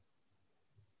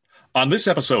On this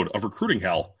episode of Recruiting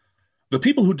Hell, the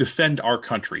people who defend our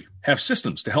country have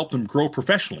systems to help them grow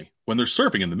professionally when they're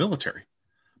serving in the military.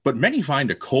 But many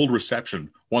find a cold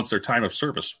reception once their time of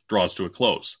service draws to a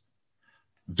close.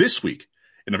 This week,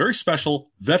 in a very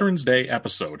special Veterans Day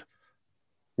episode,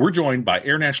 we're joined by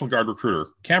Air National Guard recruiter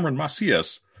Cameron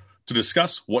Macias to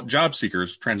discuss what job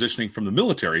seekers transitioning from the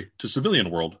military to civilian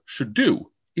world should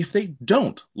do if they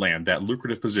don't land that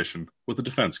lucrative position with a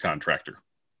defense contractor.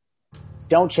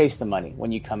 Don't chase the money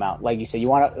when you come out. Like you said, you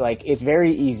want to, it's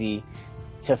very easy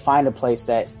to find a place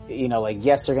that,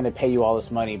 yes, they're going to pay you all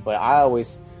this money. But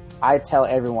I tell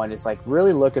everyone, it's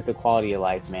really look at the quality of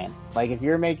life, man. If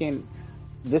you're making,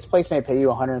 this place may pay you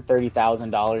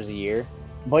 $130,000 a year,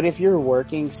 but if you're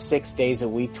working 6 days a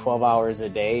week, 12 hours a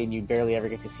day, and you barely ever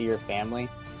get to see your family,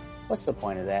 what's the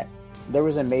point of that? There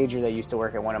was a major that used to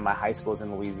work at one of my high schools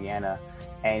in Louisiana,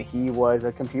 and he was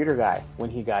a computer guy when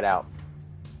he got out.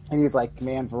 And he's like,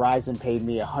 man, Verizon paid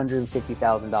me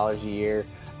 $150,000 a year.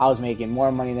 I was making more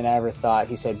money than I ever thought.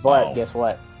 He said, but Guess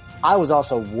what? I was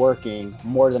also working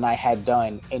more than I had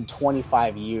done in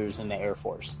 25 years in the Air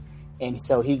Force. And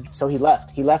so he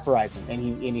left. He left Verizon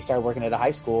and he started working at a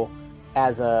high school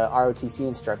as a ROTC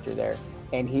instructor there.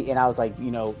 And I was like,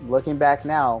 looking back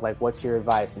now, what's your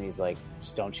advice? And he's like,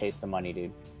 just don't chase the money,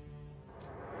 dude.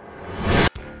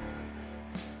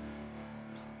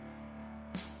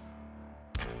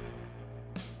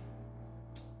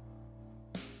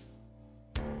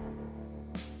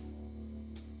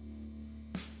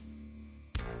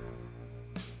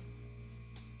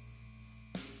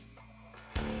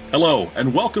 Hello,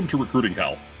 and welcome to Recruiting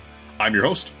Hell. I'm your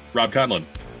host, Rob Conlon.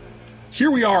 Here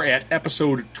we are at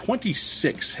episode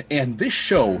 26, and this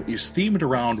show is themed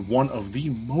around one of the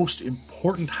most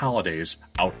important holidays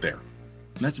out there,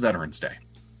 and that's Veterans Day.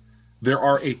 There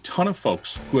are a ton of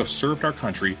folks who have served our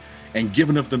country and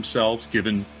given of themselves,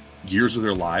 given years of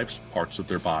their lives, parts of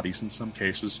their bodies in some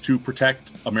cases, to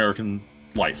protect American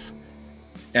life.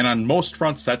 And on most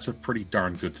fronts, that's a pretty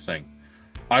darn good thing.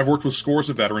 I've worked with scores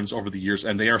of veterans over the years,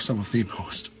 and they are some of the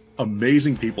most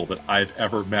amazing people that I've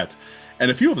ever met. And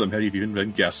a few of them have even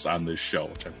been guests on this show,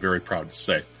 which I'm very proud to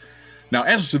say. Now,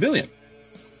 as a civilian,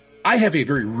 I have a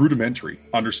very rudimentary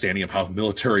understanding of how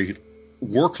military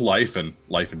work life and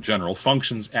life in general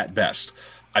functions at best.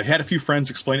 I've had a few friends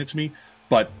explain it to me,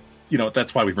 but,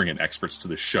 that's why we bring in experts to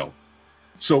this show.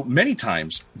 So many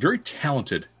times, very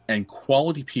talented and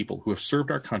quality people who have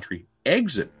served our country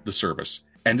exit the service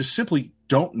and just simply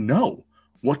don't know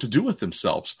what to do with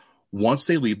themselves once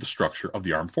they leave the structure of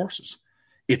the armed forces.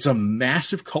 It's a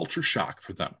massive culture shock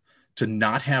for them to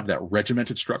not have that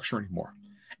regimented structure anymore.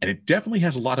 And it definitely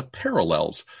has a lot of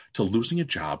parallels to losing a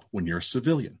job when you're a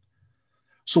civilian.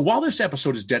 So while this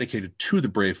episode is dedicated to the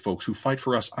brave folks who fight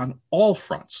for us on all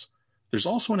fronts, there's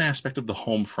also an aspect of the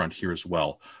home front here as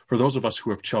well for those of us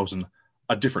who have chosen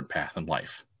a different path in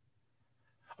life.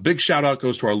 A big shout out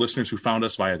goes to our listeners who found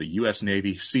us via the U.S.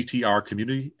 Navy CTR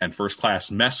community and first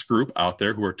class mess group out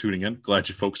there who are tuning in. Glad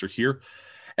you folks are here.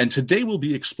 And today we'll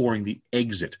be exploring the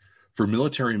exit for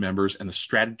military members and the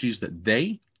strategies that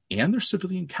they and their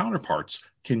civilian counterparts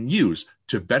can use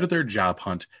to better their job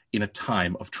hunt in a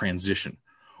time of transition,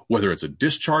 whether it's a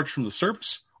discharge from the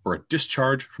service or a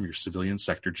discharge from your civilian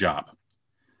sector job.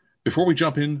 Before we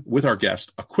jump in with our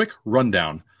guest, a quick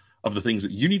rundown of the things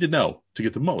that you need to know to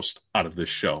get the most out of this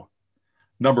show.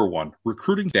 Number one,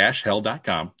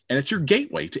 recruiting-hell.com, and it's your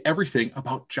gateway to everything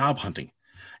about job hunting.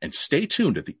 And stay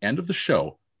tuned at the end of the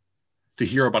show to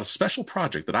hear about a special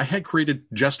project that I had created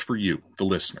just for you, the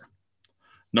listener.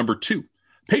 Number two,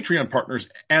 Patreon partners,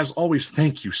 as always,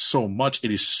 thank you so much.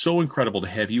 It is so incredible to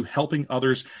have you helping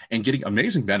others and getting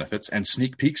amazing benefits and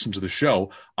sneak peeks into the show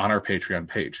on our Patreon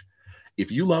page.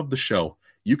 If you love the show,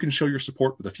 you can show your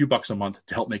support with a few bucks a month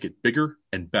to help make it bigger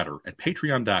and better at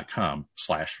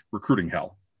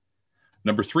patreon.com/recruitinghell.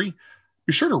 Number three,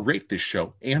 be sure to rate this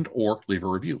show and or leave a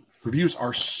review. Reviews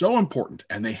are so important,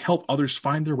 and they help others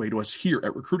find their way to us here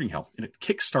at Recruiting Hell, and it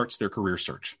kickstarts their career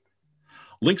search.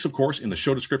 Links, of course, in the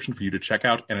show description for you to check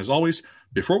out. And as always,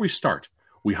 before we start,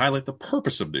 we highlight the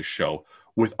purpose of this show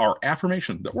with our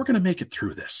affirmation that we're going to make it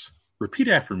through this. Repeat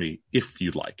after me if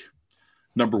you'd like.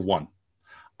 Number one,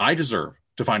 I deserve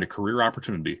to find a career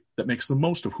opportunity that makes the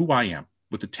most of who I am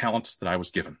with the talents that I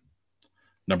was given.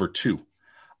 Number two,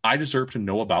 I deserve to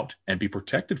know about and be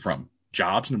protected from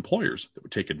jobs and employers that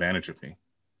would take advantage of me.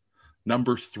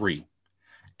 Number three,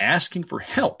 asking for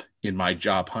help in my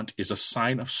job hunt is a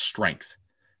sign of strength,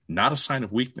 not a sign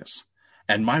of weakness.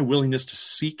 And my willingness to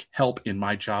seek help in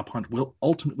my job hunt will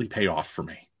ultimately pay off for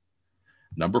me.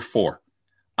 Number four,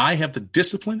 I have the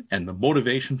discipline and the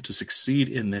motivation to succeed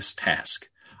in this task.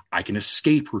 I can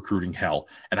escape recruiting hell,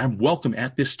 and I'm welcome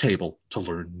at this table to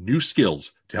learn new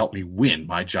skills to help me win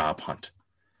my job hunt.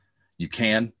 You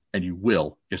can and you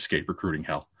will escape recruiting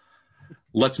hell.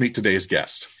 Let's meet today's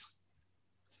guest.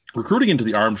 Recruiting into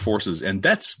the armed forces, and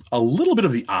that's a little bit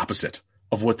of the opposite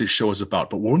of what this show is about.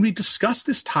 But when we discussed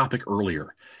this topic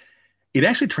earlier, it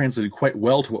actually translated quite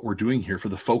well to what we're doing here for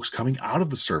the folks coming out of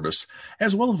the service,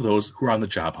 as well as those who are on the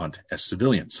job hunt as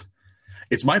civilians.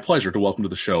 It's my pleasure to welcome to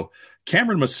the show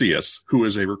Cameron Macias, who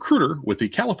is a recruiter with the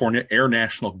California Air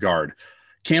National Guard.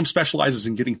 Cam specializes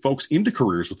in getting folks into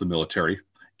careers with the military,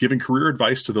 giving career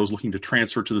advice to those looking to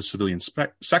transfer to the civilian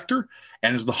sector,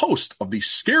 and is the host of the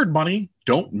Scared Money,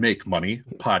 Don't Make Money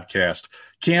podcast.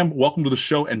 Cam, welcome to the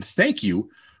show, and thank you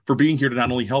for being here to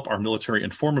not only help our military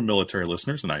and former military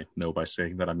listeners, and I know by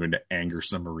saying that I'm going to anger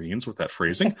some Marines with that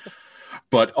phrasing,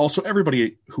 but also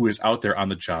everybody who is out there on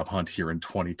the job hunt here in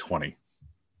 2020.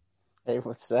 Hey,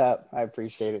 what's up? I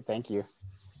appreciate it. Thank you.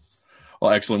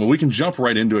 Well, excellent. Well, we can jump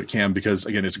right into it, Cam, because,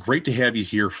 again, it's great to have you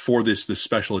here for this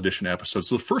special edition episode.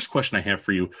 So the first question I have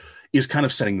for you is kind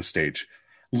of setting the stage.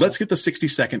 Let's get the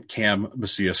 60-second Cam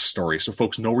Macias story so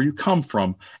folks know where you come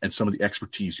from and some of the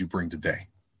expertise you bring today.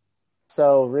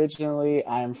 So originally,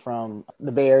 I'm from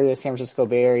the Bay Area, San Francisco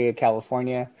Bay Area,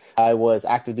 California. I was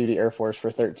active duty Air Force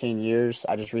for 13 years.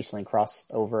 I just recently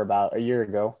crossed over about a year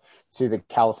ago to the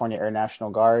California Air National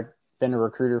Guard. Been a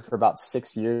recruiter for about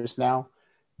 6 years now.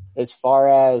 As far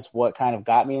as what kind of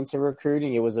got me into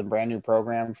recruiting, it was a brand new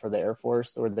program for the Air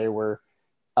Force where they were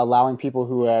allowing people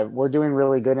who were doing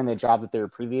really good in the job that they were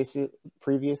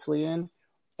previously in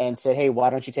and said, hey,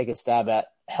 why don't you take a stab at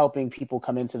helping people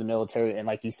come into the military and,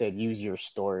 like you said, use your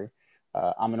story.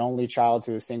 I'm an only child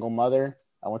to a single mother.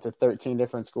 I went to 13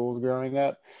 different schools growing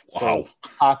up. Wow. So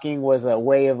talking was a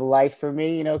way of life for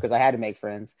me, because I had to make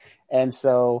friends. And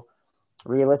so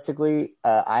realistically,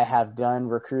 I have done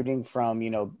recruiting from,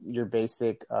 your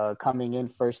basic coming in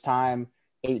first time,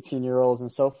 18-year-olds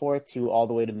and so forth, to all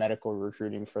the way to medical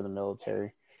recruiting for the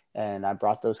military. And I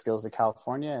brought those skills to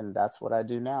California, and that's what I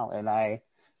do now. And I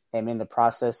am in the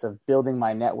process of building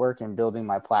my network and building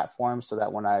my platform so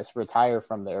that when I retire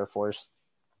from the Air Force,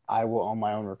 I will own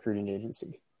my own recruiting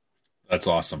agency. That's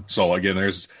awesome. So again,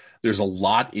 there's a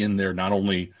lot in there, not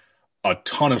only a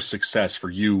ton of success for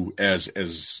you as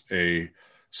a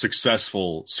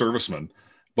successful serviceman,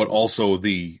 but also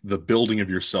the building of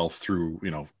yourself through,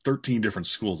 13 different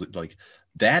schools.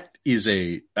 That's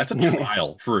a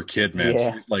trial for a kid, man.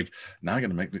 Yeah. So it's like, now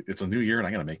it's a new year and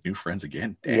I got to make new friends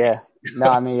again. Dang. Yeah. No,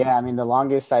 I mean, the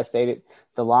longest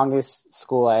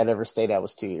school I had ever stayed at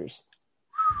was 2 years.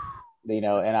 And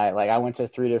I went to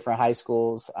 3 different high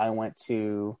schools. I went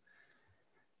to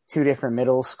 2 different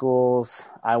middle schools.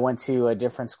 I went to a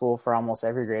different school for almost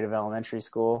every grade of elementary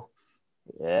school.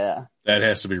 Yeah. That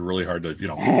has to be really hard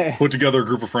to, put together a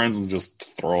group of friends and just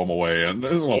throw them away. And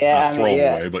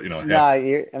away, but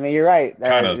you're right.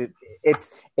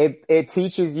 It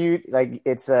teaches you, like,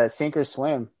 it's a sink or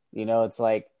swim. It's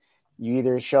like you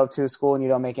either show up to a school and you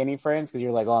don't make any friends because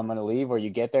you're like, oh, I'm going to leave, or you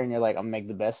get there and you're like, I'm going to make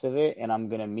the best of it and I'm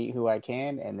going to meet who I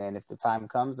can. And then if the time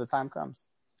comes, the time comes.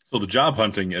 So the job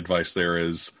hunting advice there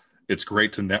is, it's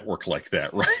great to network like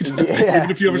that, right? Yeah, even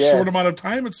if you have a short amount of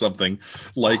time at something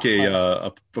like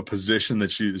a position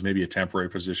that is maybe a temporary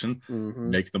position,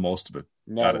 make the most of it.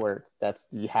 Network.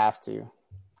 You have to.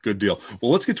 Good deal.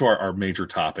 Well, let's get to our major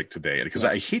topic today, because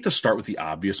I hate to start with the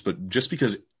obvious, but just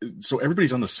because, so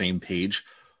everybody's on the same page.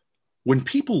 When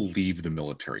people leave the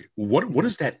military, what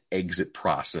does that exit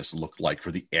process look like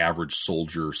for the average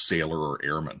soldier, sailor, or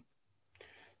airman?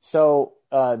 So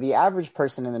the average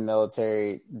person in the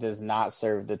military does not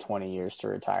serve the 20 years to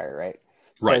retire, right?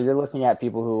 So you're looking at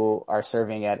people who are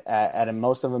serving at a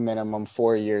most of a minimum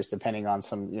 4 years, depending on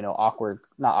some,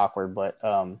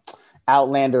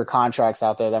 outlander contracts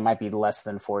out there that might be less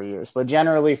than 4 years. But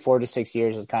generally 4 to 6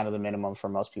 years is kind of the minimum for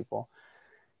most people.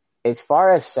 As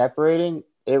far as separating,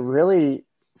 it really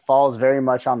falls very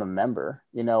much on the member.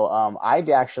 I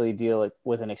actually deal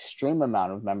with an extreme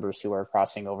amount of members who are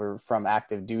crossing over from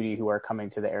active duty who are coming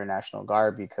to the Air National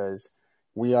Guard because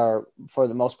we are, for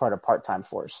the most part, a part-time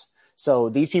force. So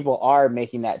these people are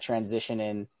making that transition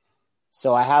in.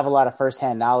 So I have a lot of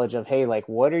firsthand knowledge of, hey, like,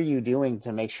 what are you doing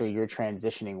to make sure you're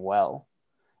transitioning well?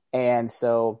 And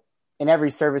so, and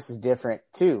every service is different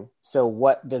too. So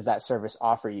what does that service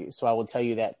offer you? So I will tell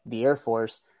you that the Air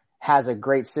Force has a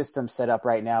great system set up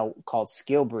right now called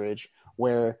SkillBridge,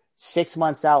 where 6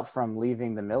 months out from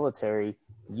leaving the military,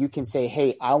 you can say,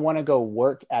 hey, I want to go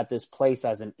work at this place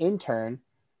as an intern.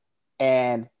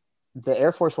 And the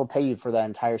Air Force will pay you for that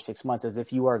entire 6 months as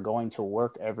if you are going to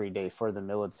work every day for the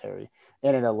military.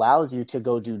 And it allows you to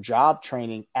go do job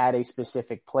training at a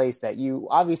specific place that you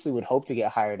obviously would hope to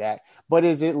get hired at, but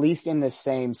is at least in the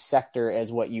same sector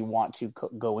as what you want to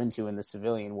go into in the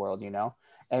civilian world, you know?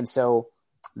 And so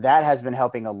that has been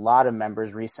helping a lot of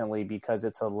members recently because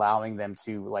it's allowing them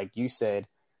to, like you said,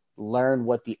 learn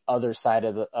what the other side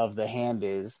of the hand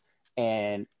is,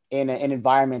 and in an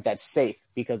environment that's safe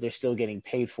because they're still getting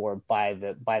paid for by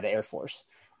the Air Force.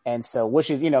 And so,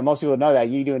 which is, most people know that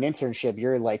you do an internship,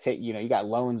 you're like, you got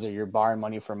loans or you're borrowing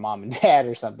money from mom and dad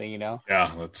or something,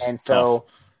 Yeah, that's and so tough.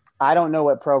 I don't know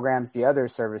what programs the other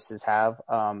services have,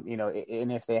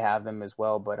 and if they have them as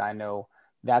well, but I know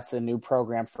that's a new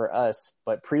program for us.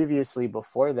 But previously,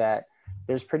 before that,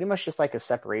 there's pretty much just like a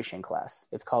separation class.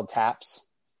 It's called TAPS.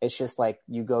 It's just like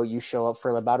you show up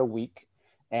for about a week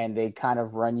and they kind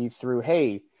of run you through,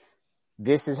 hey,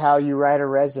 this is how you write a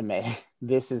resume.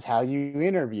 This is how you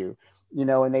interview,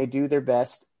 and they do their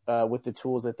best with the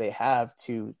tools that they have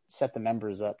to set the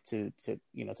members up to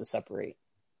separate.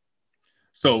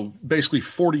 So basically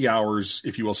 40 hours,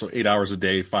 if you will, so 8 hours a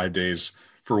day, 5 days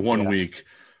for 1 week,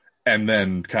 and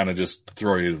then kind of just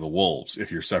throw you to the wolves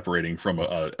if you're separating from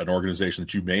an organization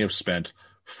that you may have spent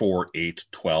 4, 8,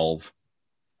 12,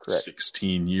 Correct.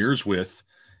 16 years with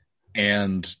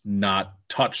and not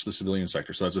touch the civilian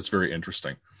sector. So that's very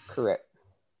interesting. Correct.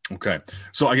 Okay.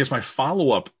 So I guess my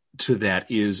follow-up to that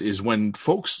is when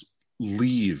folks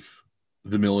leave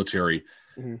the military,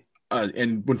 mm-hmm.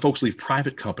 And when folks leave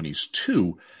private companies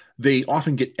too, they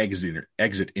often get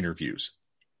exit interviews.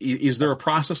 Is there a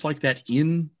process like that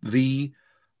in the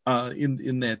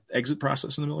in that exit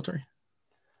process in the military?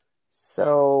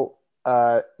 So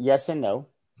yes and no.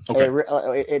 Okay.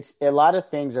 It's a lot of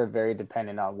things are very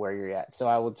dependent on where you're at. So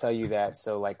I will tell you that.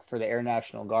 So like for the Air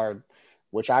National Guard,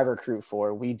 which I recruit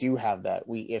for, we do have that.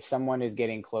 If someone is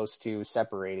getting close to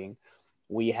separating,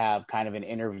 we have kind of an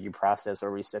interview process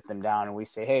where we sit them down and we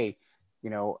say, hey,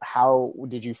 how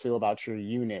did you feel about your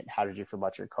unit? How did you feel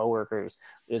about your coworkers?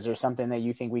 Is there something that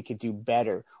you think we could do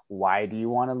better? Why do you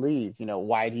want to leave?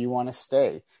 Why do you want to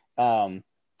stay?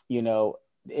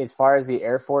 As far as the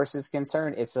Air Force is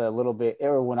concerned, it's a little bit,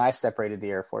 or when I separated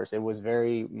the Air Force, it was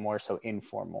very more so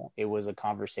informal. It was a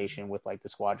conversation with like the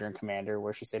squadron commander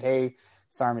where she said, hey,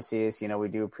 Sarmacius, we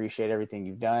do appreciate everything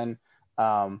you've done.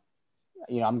 I'm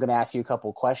going to ask you a couple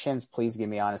of questions. Please give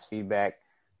me honest feedback.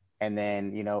 And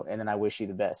then, and then I wish you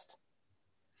the best.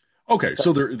 Okay.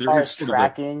 So there is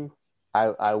tracking.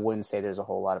 I wouldn't say there's a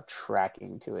whole lot of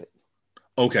tracking to it.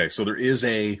 Okay. So there is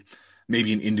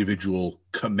maybe an individual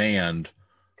command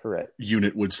Correct.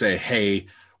 unit would say, hey,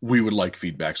 we would like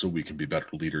feedback so we can be better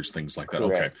leaders, things like that.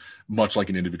 Correct. Okay. Much like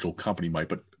an individual company might,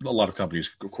 but a lot of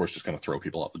companies, of course, just kind of throw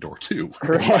people out the door too.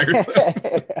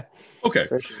 Okay.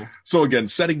 Sure. So again,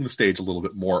 setting the stage a little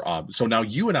bit more. So now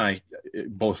you and I,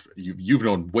 both, you've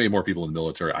known way more people in the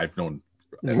military. I've known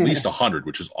at least 100,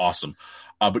 which is awesome.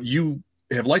 But you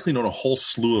have likely known a whole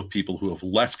slew of people who have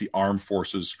left the armed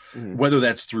forces, whether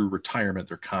that's through retirement,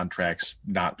 their contracts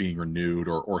not being renewed,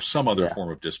 or some other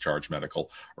form of discharge, medical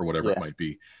or whatever it might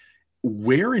be.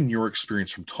 Where in your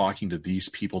experience from talking to these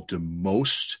people do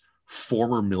most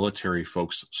former military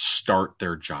folks start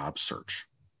their job search?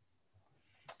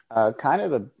 Kind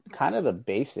of the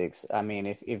basics. I mean,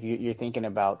 if you're thinking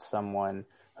about someone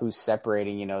who's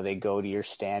separating, they go to your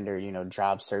standard,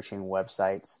 job searching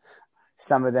websites.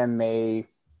 Some of them may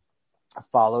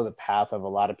follow the path of a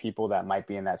lot of people that might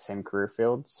be in that same career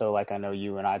field. So like I know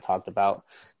you and I talked about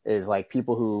is like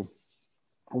people who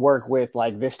work with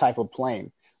like this type of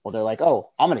plane. Well, they're like, oh,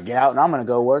 I'm going to get out and I'm going to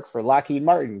go work for Lockheed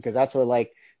Martin because that's what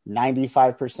like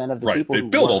 95% of the people who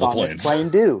build work all on the this plane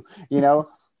do,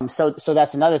 So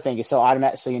that's another thing. It's so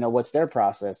automatic. So, what's their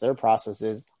process? Their process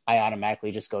is I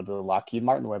automatically just go to the Lockheed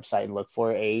Martin website and look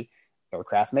for a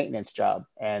aircraft maintenance job.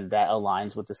 And that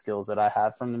aligns with the skills that I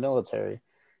have from the military.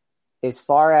 As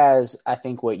far as I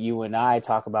think what you and I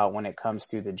talk about when it comes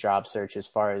to the job search, as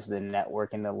far as the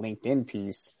network and the LinkedIn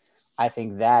piece, I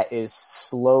think that is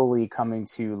slowly coming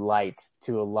to light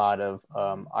to a lot of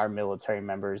our military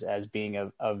members as being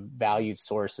a valued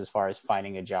source as far as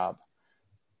finding a job.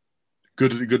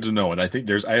 Good to know. And I think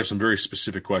I have some very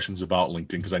specific questions about LinkedIn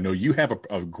because I know you have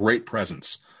a great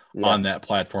presence on that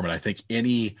platform. And I think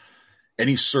any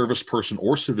service person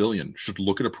or civilian should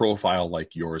look at a profile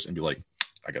like yours and be like,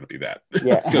 I got to be that.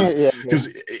 Because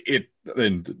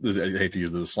and I hate to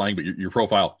use the slang, but your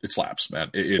profile, it slaps, man.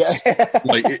 It's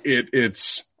like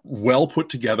it's well put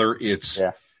together. It's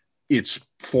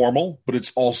formal, but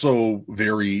it's also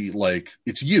very like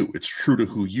it's you. It's true to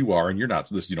who you are, and you're not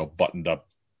this buttoned up.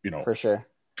 For sure.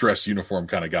 dress uniform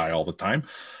kind of guy all the time.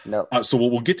 Nope. So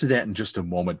we'll get to that in just a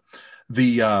moment.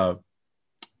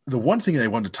 The one thing that I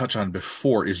wanted to touch on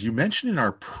before is you mentioned in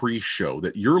our pre-show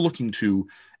that you're looking to,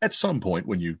 at some point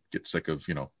when you get sick of,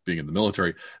 being in the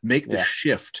military, make the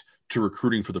shift to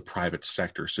recruiting for the private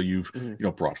sector. So you've,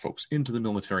 brought folks into the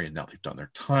military and now they've done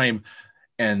their time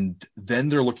and then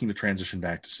they're looking to transition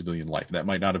back to civilian life. That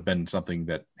might not have been something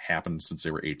that happened since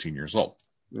they were 18 years old.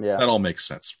 Yeah. That all makes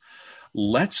sense.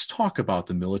 Let's talk about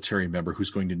the military member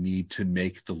who's going to need to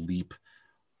make the leap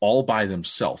all by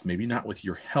themselves, maybe not with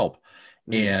your help.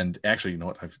 And actually, you know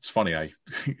what? It's funny. I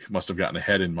must have gotten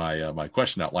ahead in my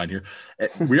question outline here.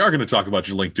 We are going to talk about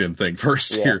your LinkedIn thing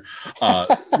first here.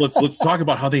 Let's talk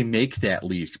about how they make that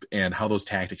leap and how those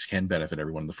tactics can benefit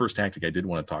everyone. The first tactic I did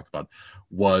want to talk about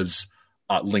was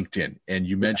LinkedIn. And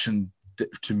you mentioned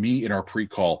that, to me in our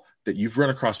pre-call, that you've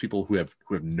run across people who have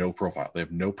no profile. They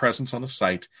have no presence on the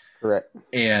site. Correct.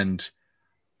 And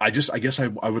I guess I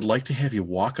would like to have you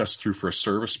walk us through, for a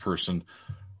service person,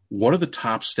 what are the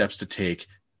top steps to take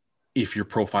if your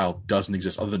profile doesn't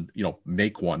exist, other than,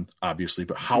 make one, obviously,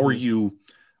 but how are you,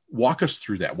 walk us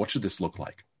through that? What should this look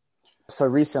like? So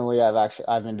recently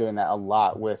I've been doing that a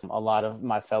lot with a lot of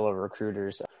my fellow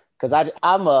recruiters, because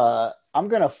I'm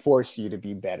going to force you to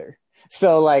be better.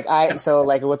 So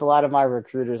with a lot of my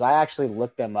recruiters, I actually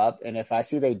look them up. And if I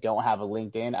see they don't have a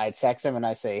LinkedIn, I text them and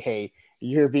I say, hey,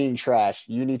 you're being trash.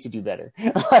 You need to do better.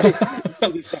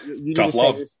 You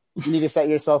need to set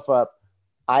yourself up.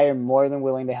 I am more than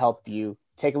willing to help you.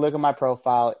 Take a look at my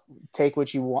profile. Take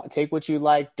what you want. Take what you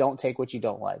like. Don't take what you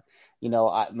don't like.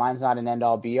 Mine's not an end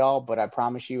all be all, but I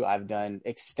promise you, I've done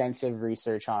extensive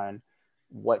research on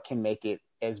what can make it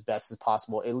as best as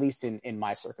possible, at least in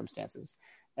my circumstances.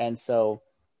 And so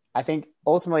I think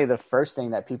ultimately the first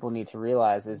thing that people need to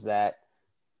realize is that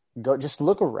just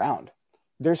look around.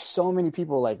 There's so many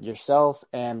people like yourself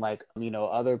and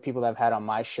other people that I've had on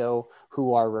my show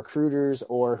who are recruiters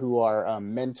or who are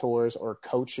mentors or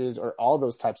coaches or all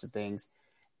those types of things.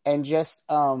 And just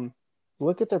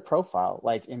look at their profile,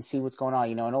 and see what's going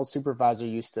on. An old supervisor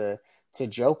used to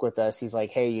joke with us. He's like,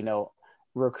 hey,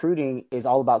 recruiting is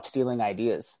all about stealing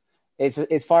ideas. It's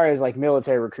as far as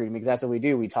military recruiting, because that's what we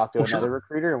do. We talk to another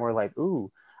recruiter and we're like,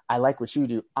 ooh, I like what you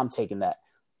do. I'm taking that.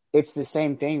 It's the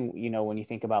same thing, when you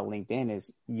think about LinkedIn,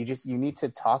 is you need to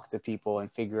talk to people and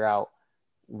figure out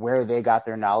where they got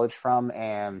their knowledge from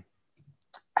and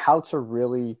how to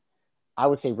really, I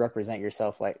would say, represent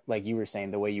yourself like you were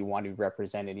saying, the way you want to be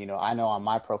represented. I know on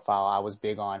my profile, I was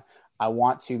big on, I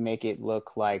want to make it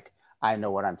look like I know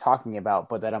what I'm talking about,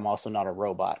 but that I'm also not a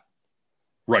robot.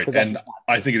 Right. And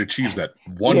I think it achieves that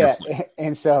wonderfully. Yeah.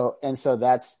 And so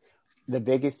that's the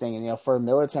biggest thing. And, for a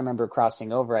military member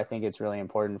crossing over, I think it's really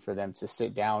important for them to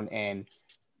sit down and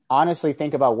honestly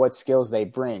think about what skills they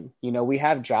bring. We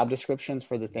have job descriptions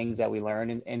for the things that we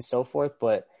learn and so forth,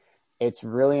 but it's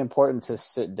really important to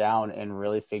sit down and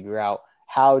really figure out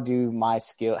how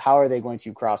are they going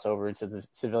to cross over into the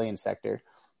civilian sector?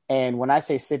 And when I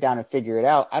say sit down and figure it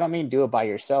out, I don't mean do it by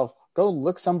yourself. Go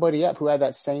look somebody up who had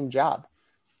that same job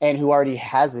and who already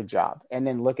has a job, and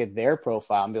then look at their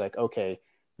profile and be like, okay,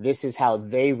 this is how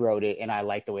they wrote it, and I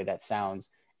like the way that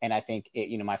sounds. And I think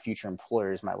my future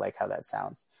employers might like how that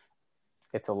sounds.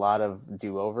 It's a lot of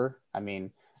do-over. I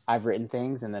mean, I've written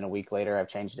things, and then a week later, I've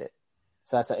changed it.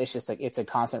 So it's a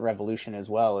constant revolution as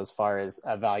well, as far as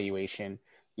evaluation.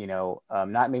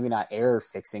 Not error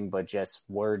fixing, but just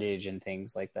wordage and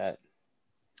things like that.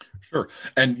 Sure.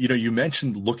 And you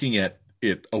mentioned looking at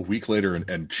it a week later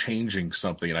and changing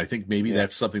something, and I think maybe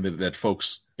that's something that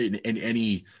folks in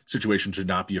any situation should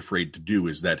not be afraid to do,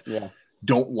 is that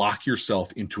don't lock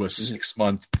yourself into a 6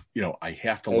 month, I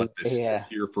have to let this sit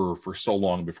here for so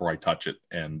long before I touch it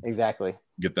and exactly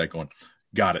get that going.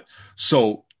 Got it.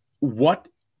 So what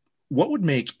would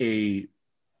make a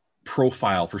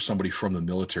profile for somebody from the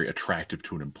military attractive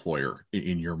to an employer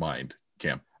in your mind,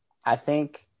 Cam? I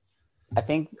think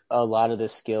a lot of the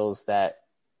skills that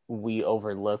we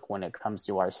overlook when it comes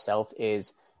to ourselves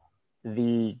is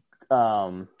the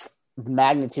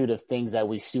magnitude of things that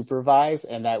we supervise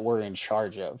and that we're in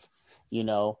charge of,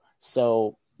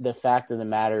 So the fact of the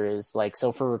matter is,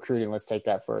 so for recruiting, let's take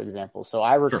that for example. So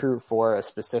I recruit for a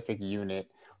specific unit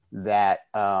that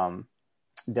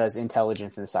does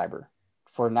intelligence and cyber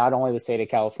for not only the state of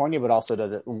California, but also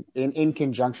does it in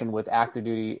conjunction with active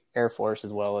duty Air Force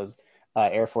as well as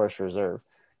Air Force Reserve.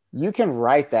 You can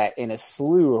write that in a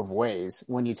slew of ways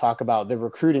when you talk about the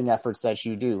recruiting efforts that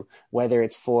you do, whether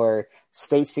it's for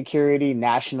state security,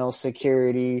 national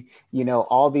security,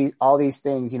 all these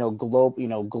things, global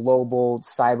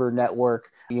cyber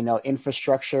network,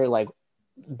 infrastructure,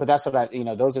 but that's what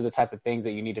those are the type of things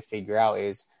that you need to figure out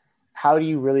is how do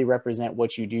you really represent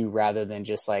what you do rather than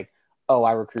just like, oh,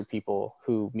 I recruit people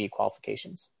who meet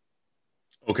qualifications.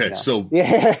 Okay. So,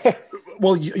 yeah.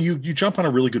 Well, you jump on a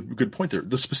really good point there.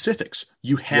 The specifics,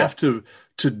 you have to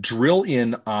drill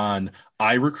in on,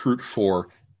 I recruit for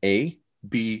A,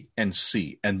 B, and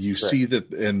C. And you see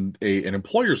that, and an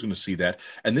employer is going to see that.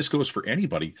 And this goes for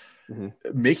anybody,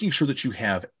 making sure that you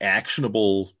have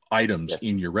actionable items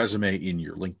in your resume, in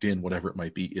your LinkedIn, whatever it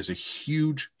might be, is a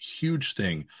huge, huge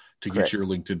thing to get your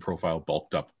LinkedIn profile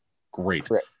bulked up. Great.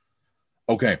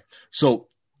 Okay. So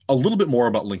a little bit more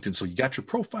about LinkedIn. So you got your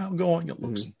profile going. It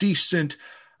looks decent,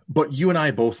 but you and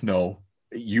I both know,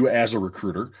 you as a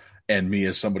recruiter and me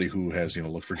as somebody who has,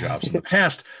 looked for jobs in the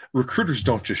past, recruiters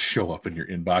don't just show up in your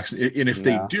inbox. And if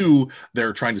they do,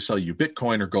 they're trying to sell you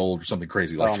Bitcoin or gold or something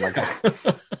crazy like that. Oh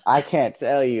my God. I can't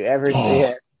tell you ever see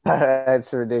it.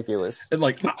 That's ridiculous. And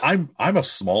like, I'm a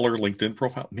smaller LinkedIn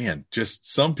profile, man,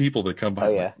 just some people that come by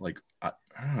anyway.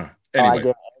 I get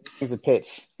it. It's a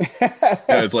pitch.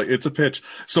 It's a pitch.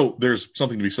 So there's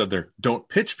something to be said there. Don't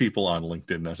pitch people on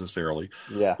LinkedIn necessarily.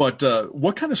 Yeah. But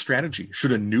what kind of strategy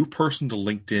should a new person to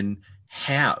LinkedIn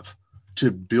have to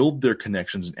build their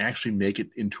connections and actually make it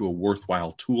into a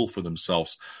worthwhile tool for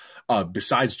themselves?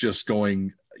 Besides just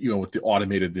going, with the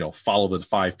automated, follow the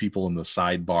 5 people in the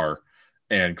sidebar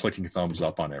and clicking thumbs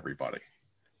up on everybody.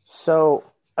 So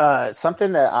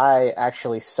something that I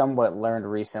actually somewhat learned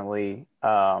recently,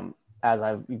 as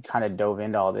I kind of dove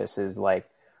into all this, is like,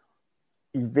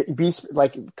 be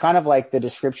like kind of like the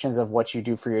descriptions of what you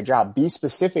do for your job. Be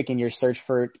specific in your search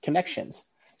for connections.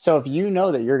 So if you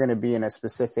know that you're going to be in a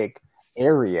specific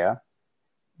area,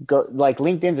 go, like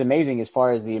LinkedIn's amazing as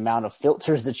far as the amount of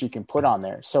filters that you can put on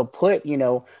there. So put,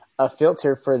 a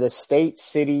filter for the state,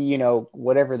 city,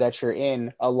 whatever that you're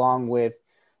in, along with,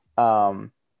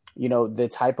 the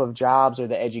type of jobs or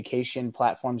the education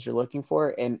platforms you're looking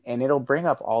for, and it'll bring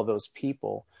up all those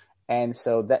people. And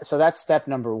so that's step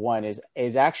number 1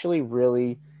 is actually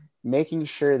really making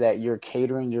sure that you're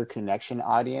catering your connection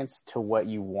audience to what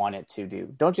you want it to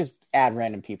do. Don't just add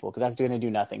random people, because that's going to do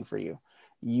nothing for you.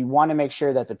 You want to make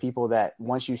sure that the people that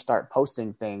once you start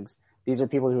posting things, these are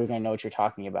people who are going to know what you're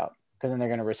talking about, because then they're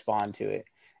going to respond to it.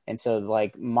 And so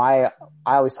like I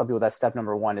always tell people that step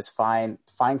number 1 is find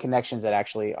connections that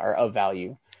actually are of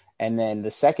value. And then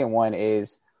the second one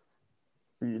is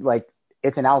like,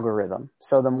 it's an algorithm.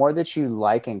 So the more that you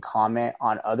like and comment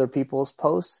on other people's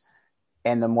posts,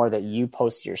 and the more that you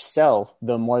post yourself,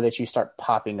 the more that you start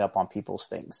popping up on people's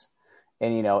things.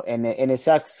 And, and it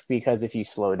sucks, because if you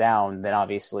slow down, then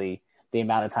obviously the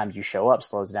amount of times you show up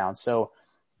slows down. So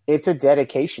it's a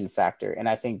dedication factor. And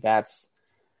I think that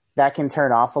can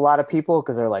turn off a lot of people,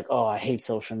 because they're like, oh, I hate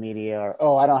social media, or,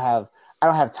 oh, I don't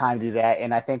have time to do that.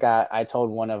 And I think I told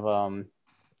one of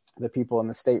the people in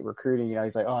the state recruiting,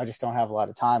 he's like, oh, I just don't have a lot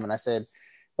of time. And I said,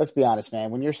 let's be honest, man,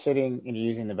 when you're sitting and you're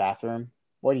using the bathroom,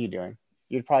 what are you doing?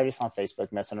 You're probably just on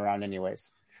Facebook messing around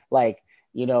anyways. Like,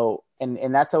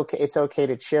 and that's okay. It's okay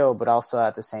to chill, but also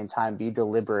at the same time, be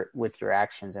deliberate with your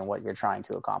actions and what you're trying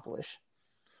to accomplish.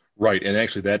 Right. And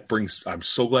actually I'm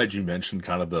so glad you mentioned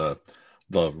kind of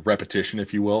the repetition,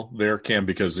 if you will, there, Cam,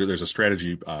 because there's a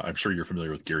strategy. I'm sure you're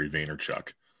familiar with Gary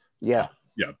Vaynerchuk. Yeah.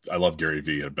 Yeah. I love Gary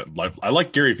V. But I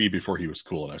liked Gary V before he was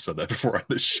cool. And I've said that before on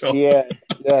this show. Yeah.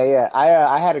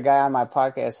 I had a guy on my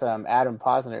podcast, Adam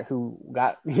Posner, who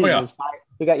was fired.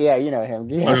 He got, you know him.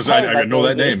 I know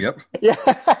that name. Yep. Yeah.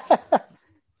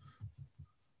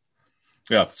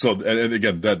 Yeah. So, and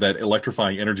again, that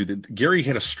electrifying energy, Gary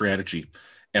had a strategy,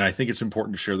 and I think it's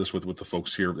important to share this with the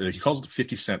folks here. He calls it the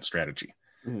 50 cent strategy.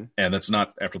 Mm-hmm. And that's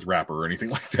not after the rapper or anything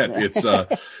like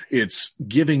that. It's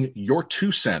giving your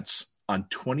 2 cents on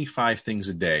 25 things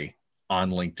a day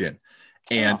on LinkedIn.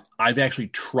 And I've actually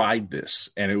tried this,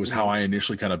 and it was how I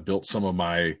initially kind of built some of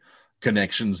my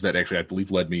connections that actually I believe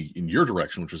led me in your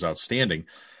direction, which was outstanding.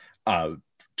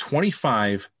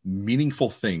 25 meaningful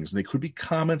things. And they could be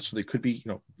comments, or they could be,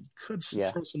 throw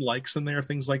some likes in there,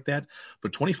 things like that.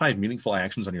 But 25 meaningful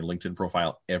actions on your LinkedIn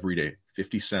profile every day,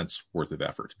 50 cents worth of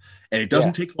effort. And it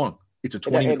doesn't take long. It's a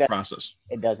 20-minute process.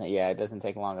 It doesn't. Yeah, it doesn't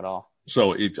take long at all.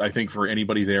 So I think for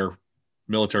anybody there,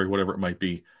 military, whatever it might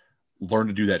be, learn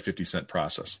to do that 50 cent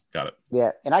process. Got it.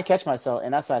 Yeah. And I catch myself,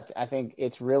 and I think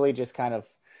it's really just kind of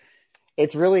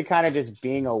just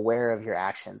being aware of your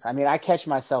actions. I mean, I catch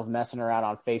myself messing around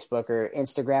on Facebook or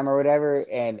Instagram or whatever.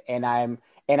 And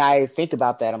I think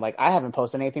about that. I'm like, I haven't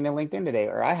posted anything to LinkedIn today,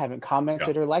 or I haven't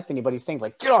commented or liked anybody's thing.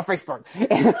 Like, get off Facebook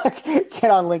and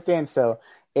get on LinkedIn. So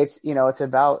it's, it's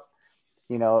about,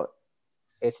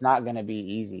 it's not going to be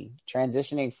easy.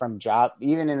 Transitioning from job,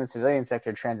 even in the civilian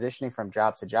sector, transitioning from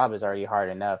job to job is already hard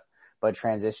enough, but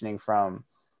transitioning from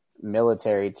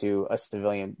military to a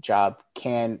civilian job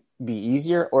can be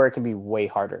easier or it can be way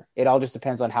harder. It all just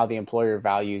depends on how the employer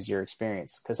values your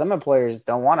experience, because some employers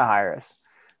don't want to hire us.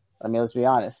 I mean, let's be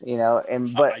honest, but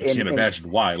I can't imagine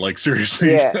why, like,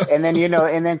 seriously. Yeah. And then,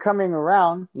 and then coming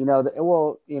around,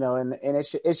 and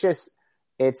it's just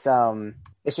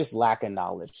lack of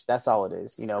knowledge. That's all it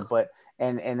is, but,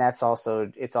 and that's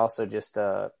also, it's also just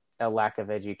a lack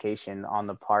of education on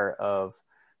the part of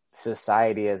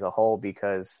society as a whole,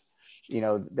 because,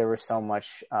 there was so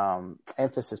much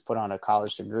emphasis put on a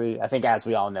college degree. I think, as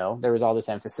we all know, there was all this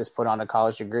emphasis put on a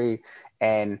college degree,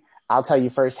 and I'll tell you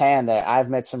firsthand that I've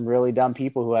met some really dumb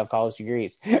people who have college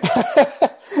degrees.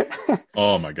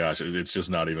 Oh my gosh, it's just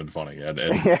not even funny. And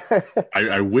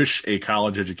I wish a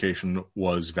college education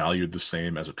was valued the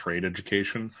same as a trade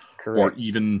education. Correct. Or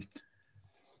even,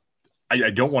 I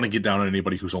don't want to get down on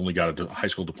anybody who's only got a high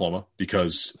school diploma,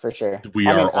 because for sure we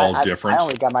are all different. I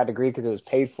only got my degree because it was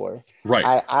paid for.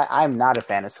 Right. I'm not a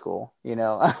fan of school,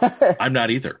 I'm not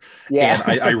either. Yeah.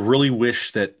 And I really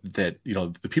wish that,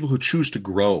 the people who choose to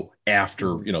grow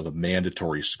after, the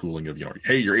mandatory schooling of,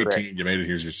 hey, you're 18, correct, you made it,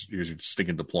 here's your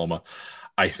stinking diploma.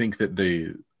 I think that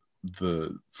the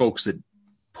folks that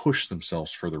push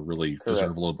themselves further really, correct,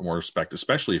 deserve a little bit more respect,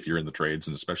 especially if you're in the trades,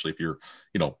 and especially if you're,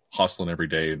 hustling every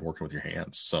day and working with your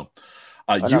hands. So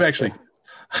you actually,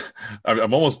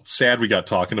 I'm almost sad we got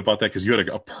talking about that, because you had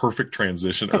a perfect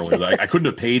transition earlier. I couldn't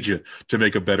have paid you to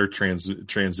make a better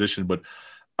transition, but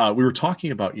we were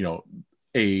talking about,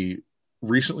 a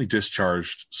recently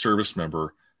discharged service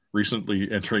member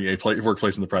recently entering a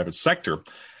workplace in the private sector.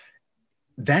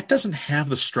 That doesn't have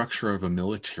the structure of a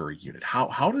military unit.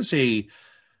 How does a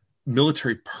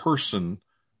military person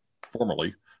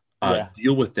formerly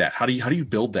deal with that? How do you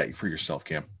build that for yourself,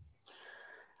 Cam?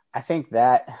 I think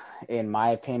that, in my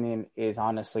opinion, is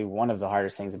honestly one of the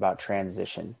hardest things about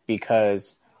transition,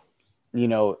 because, in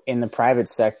the private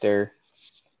sector,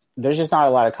 there's just not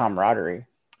a lot of camaraderie.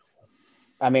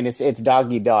 I mean, it's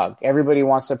dog eat dog. Everybody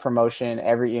wants a promotion.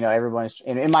 Everyone's,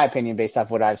 in my opinion, based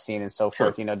off what I've seen and so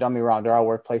forth. Sure. Don't get me wrong, there are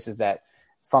workplaces that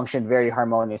function very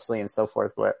harmoniously and so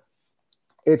forth, but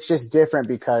it's just different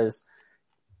because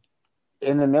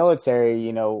in the military,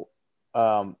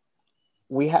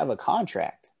 we have a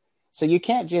contract, so you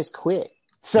can't just quit.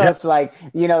 So It's like,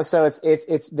 so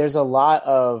it's there's a lot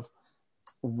of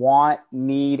want,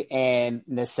 need, and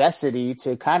necessity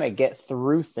to kind of get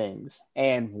through things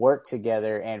and work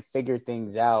together and figure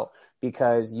things out,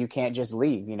 because you can't just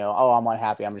leave, oh, I'm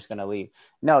unhappy, I'm just going to leave.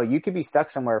 No, you could be stuck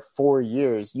somewhere 4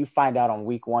 years. You find out on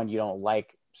week 1 you don't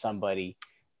like somebody.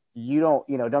 You don't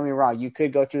get me wrong, you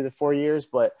could go through the 4 years,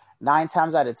 but 9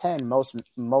 times out of 10,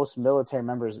 most military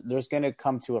members, there's going to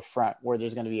come to a front where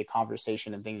there's going to be a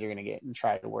conversation and things you're going to get and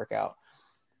try to work out.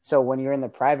 So when you're in the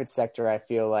private sector, I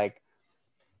feel like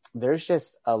there's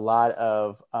just a lot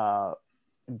of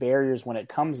barriers when it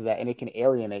comes to that, and it can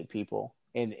alienate people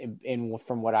in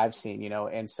from what I've seen,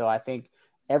 And so I think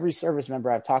every service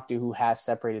member I've talked to who has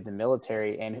separated the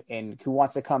military and who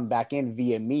wants to come back in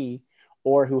via me,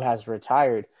 or who has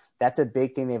retired, that's a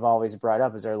big thing they've always brought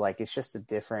up, is they're like, it's just a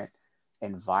different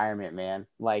environment, man.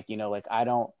 Like, like I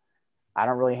don't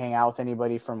really hang out with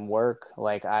anybody from work.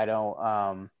 Like I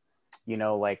don't,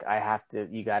 like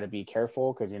you got to be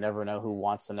careful, because you never know who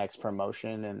wants the next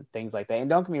promotion and things like that. And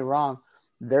don't get me wrong,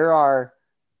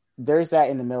 there's that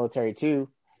in the military too,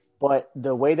 but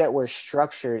the way that we're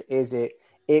structured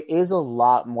it is a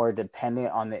lot more dependent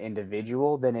on the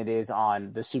individual than it is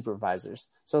on the supervisors.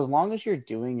 So as long as you're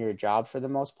doing your job for the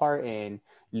most part and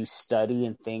you study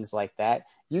and things like that,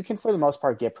 you can, for the most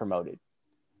part, get promoted.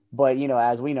 But,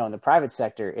 as we know, in the private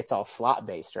sector, it's all slot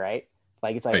based, right?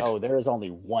 Like, it's like, right, oh, there is only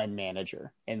one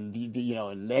manager, and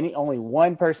and then only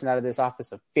one person out of this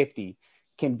office of 50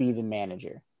 can be the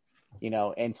manager,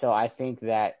 And so I think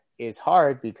that is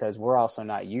hard, because we're also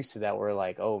not used to that. We're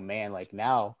like, oh man, like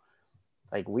now,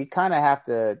 like we kind of have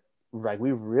to, like,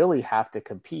 we really have to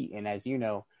compete. And as you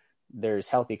know, there's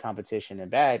healthy competition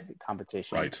and bad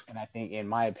competition. Right. And I think, in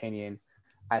my opinion,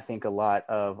 I think a lot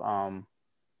of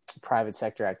private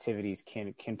sector activities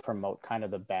can promote kind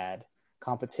of the bad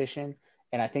competition.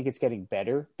 And I think it's getting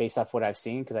better based off what I've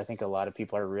seen, because I think a lot of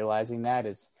people are realizing that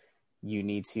is you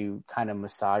need to kind of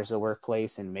massage the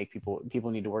workplace and make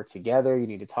people need to work together. You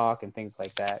need to talk and things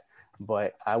like that.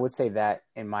 But I would say that,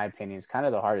 in my opinion, is kind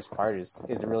of the hardest part is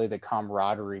really the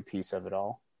camaraderie piece of it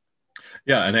all.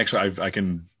 Yeah. And actually I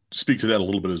can speak to that a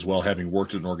little bit as well, having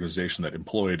worked at an organization that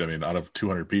employed, out of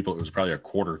 200 people, it was probably a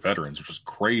quarter veterans, which is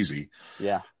crazy.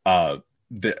 Yeah.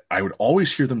 I would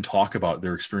always hear them talk about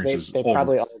their They experiences they over.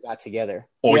 probably all got together.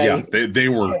 Oh yeah, Yeah. they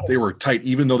were tight,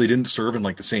 even though they didn't serve in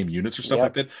like the same units or stuff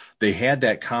like Yep. that. They had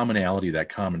that commonality, that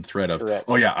common thread of, Correct.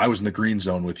 oh yeah, I was in the green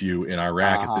zone with you in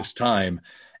Iraq at Uh-huh. this time,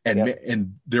 and Yep.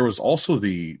 and there was also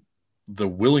the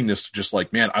willingness to just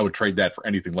like, man, I would trade that for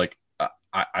anything. Like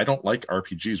I don't like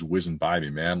RPGs whizzing by me,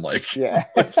 man. Like, Yeah.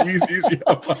 like easy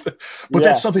up. But Yeah.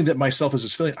 that's something that myself as a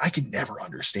civilian I can never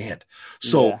understand.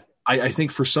 So Yeah. I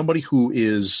think for somebody who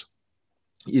is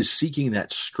seeking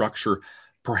that structure,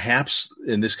 perhaps,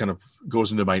 and this kind of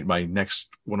goes into my next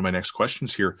one of my next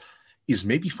questions here, is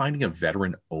maybe finding a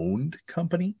veteran owned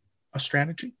company a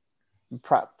strategy?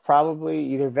 Probably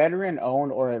either veteran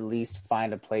owned or at least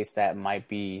find a place that might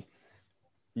be,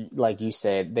 like you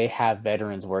said, they have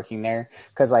veterans working there.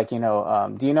 Because, like, do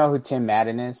you know who Tim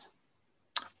Madden is?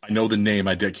 I know the name.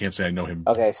 can't say I know him.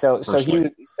 Okay, so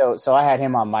personally. I had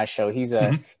him on my show. He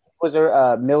was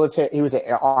a military. He was an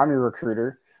army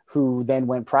recruiter who then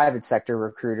went private sector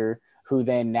recruiter. Who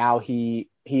then now he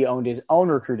owned his own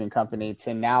recruiting company.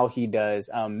 To now he does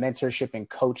mentorship and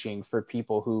coaching for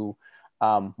people who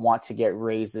want to get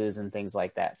raises and things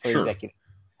like that for executive.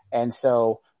 And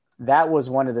so that was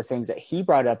one of the things that he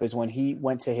brought up is when he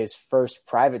went to his first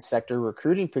private sector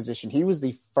recruiting position, he was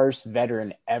the first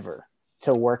veteran ever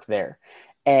to work there.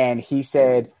 And he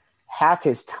said half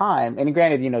his time, and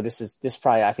granted, this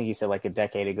probably, I think he said like a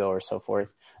decade ago or so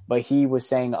forth, but he was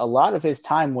saying a lot of his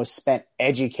time was spent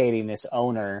educating this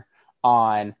owner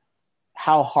on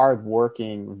how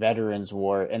hardworking veterans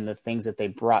were and the things that they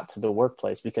brought to the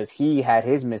workplace, because he had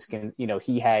his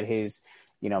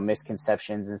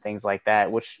misconceptions and things like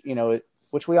that, which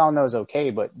we all know is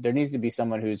okay, but there needs to be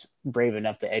someone who's brave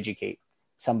enough to educate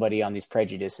somebody on these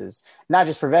prejudices, not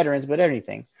just for veterans, but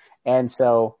anything. And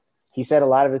so he said a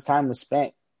lot of his time was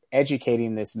spent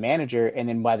educating this manager. And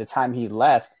then by the time he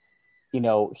left,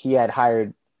 he had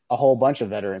hired a whole bunch of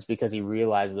veterans because he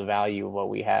realized the value of what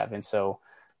we have. And so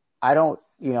I don't,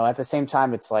 at the same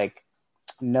time, it's like,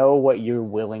 know what you're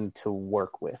willing to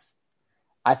work with.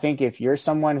 I think if you're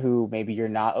someone who maybe you're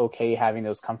not okay having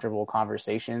those comfortable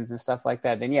conversations and stuff like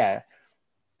that, then yeah,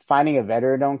 finding a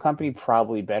veteran-owned company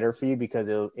probably better for you because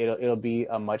it'll be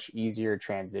a much easier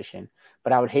transition.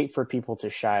 But I would hate for people to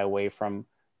shy away from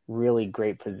really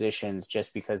great positions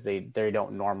just because they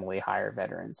don't normally hire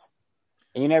veterans.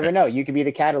 And you never know. You could be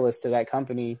the catalyst to that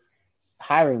company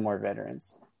hiring more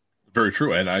veterans. Very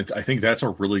true. And I think that's a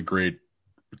really great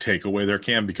takeaway there,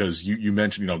 Cam, because you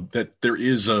mentioned, that there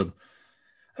is I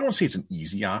don't want to say it's an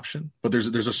easy option, but there's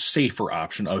a safer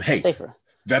option of, hey,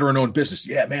 veteran owned business.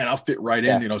 Yeah, man, I'll fit right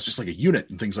in. It's just like a unit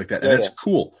and things like that. And that's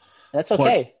cool. That's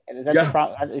okay. But, that's a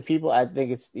problem. People, I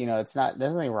think it's not,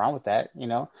 there's nothing wrong with that.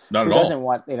 Not who at doesn't all.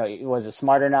 Want, was it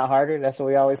smarter, not harder? That's what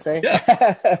we always say. Yeah,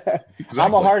 exactly.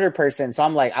 I'm a harder person. So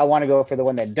I'm like, I want to go for the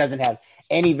one that doesn't have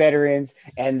any veterans,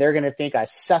 and they're going to think I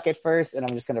suck at first, and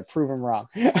I'm just going to prove them wrong.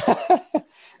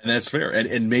 And that's fair.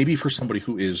 And maybe for somebody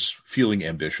who is feeling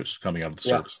ambitious coming out of the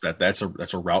service, that's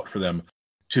a route for them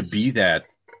to be that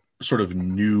sort of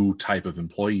new type of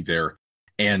employee there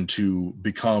and to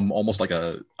become almost like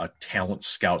a talent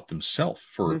scout themselves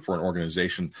for an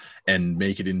organization and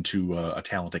make it into a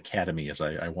talent academy, as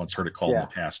I once heard it called in a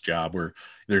past job, where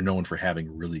they're known for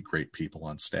having really great people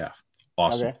on staff.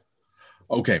 Awesome.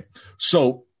 Okay.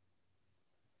 So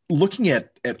looking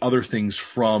at other things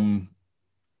from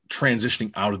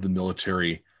transitioning out of the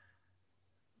military,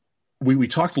 we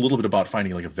talked a little bit about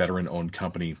finding like a veteran owned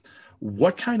company.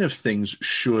 What kind of things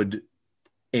should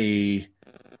a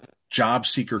job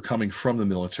seeker coming from the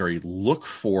military look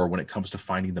for when it comes to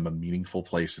finding them a meaningful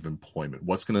place of employment?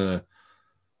 What's gonna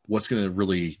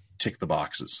really tick the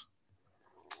boxes?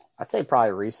 I'd say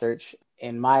probably research.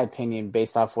 In my opinion,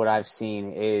 based off what I've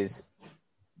seen, is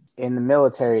in the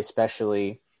military,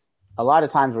 especially, a lot of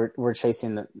times we're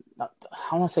chasing I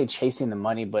don't want to say chasing the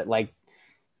money, but like,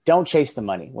 don't chase the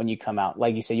money when you come out.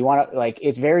 Like you said, you want to, like,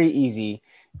 it's very easy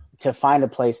to find a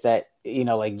place that,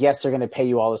 yes, they're going to pay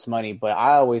you all this money. But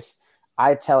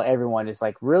I tell everyone, it's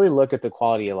like, really look at the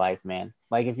quality of life, man.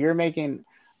 Like, if you're making,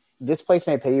 this place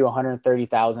may pay you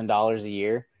 $130,000 a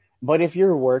year, but if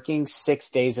you're working 6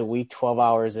 days a week, 12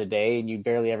 hours a day, and you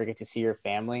barely ever get to see your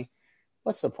family,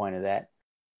 what's the point of that?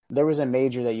 There was a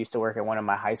major that used to work at one of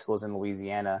my high schools in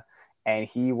Louisiana, and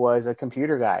he was a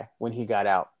computer guy when he got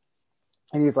out.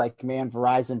 And he's like, man,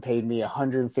 Verizon paid me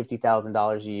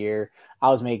 $150,000 a year. I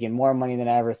was making more money than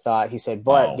I ever thought. He said,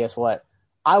 but guess what?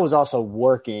 I was also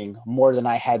working more than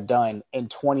I had done in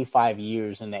 25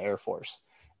 years in the Air Force.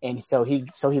 And so he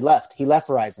left. He left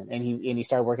Verizon, and he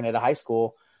started working at a high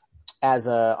school as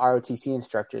a ROTC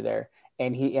instructor there.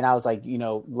 And I was like,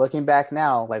 looking back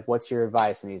now, like, what's your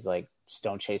advice? And he's like, just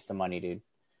don't chase the money, dude.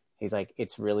 He's like,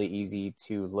 it's really easy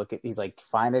to he's like,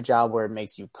 find a job where it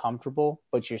makes you comfortable,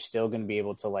 but you're still going to be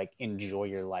able to like enjoy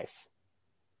your life.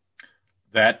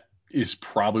 That is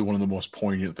probably one of the most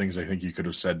poignant things I think you could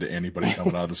have said to anybody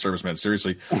coming out of the service, man.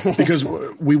 Seriously, because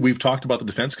we've talked about the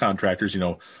defense contractors,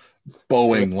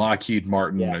 Boeing, Lockheed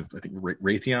Martin, I think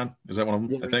Raytheon, is that one of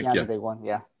them? Yeah, I think, Raytheon's a big one.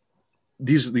 Yeah.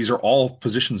 These are all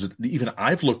positions that even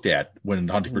I've looked at when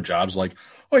hunting for jobs, like,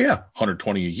 oh yeah,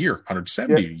 120 a year,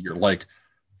 170 a year. Like,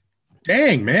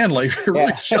 dang, man, like they're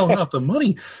really shelling out the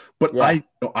money. But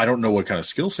I don't know what kind of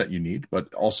skill set you need,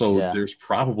 but also there's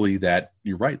probably that,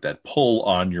 you're right, that pull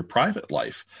on your private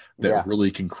life that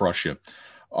really can crush you.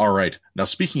 All right. Now,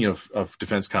 speaking of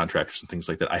defense contractors and things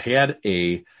like that, I had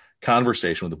a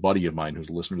conversation with a buddy of mine who's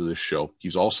listening to this show.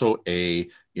 He's also a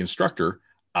instructor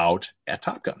out at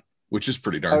Top Gun, which is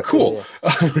pretty darn cool,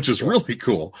 which is really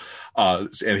cool. And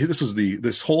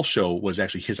this whole show was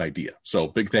actually his idea. So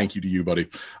big thank you to you, buddy,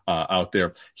 out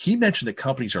there. He mentioned that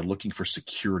companies are looking for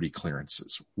security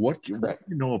clearances. What do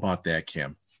you know about that,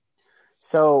 Cam?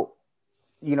 So,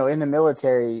 in the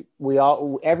military,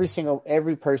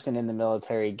 every person in the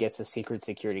military gets a secret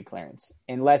security clearance,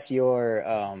 unless you're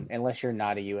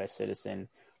not a U.S. citizen.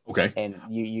 Okay. And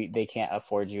they can't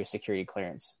afford you a security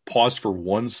clearance. Pause for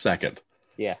 1 second.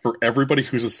 Yeah. For everybody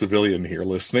who's a civilian here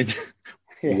listening,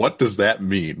 what does that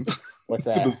mean? What's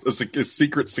that? a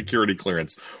secret security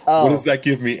clearance. What does that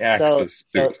give me access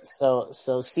to?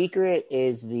 So secret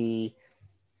is the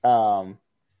kind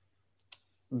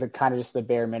of just the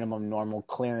bare minimum normal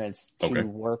clearance to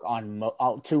work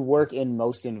to work in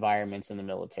most environments in the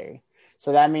military.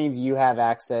 So that means you have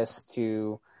access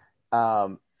to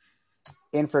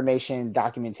information,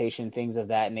 documentation, things of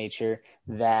that nature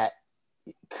that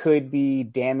could be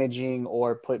damaging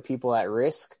or put people at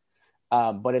risk,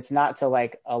 but it's not to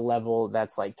like a level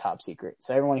that's like top secret.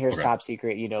 So everyone hears top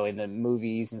secret, in the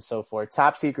movies and so forth.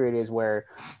 Top secret is where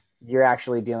you're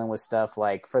actually dealing with stuff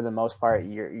like, for the most part,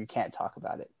 you can't talk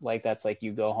about it. Like, that's like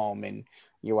you go home and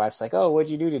your wife's like, "Oh, what'd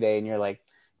you do today?" And you're like,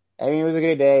 "I mean, it was a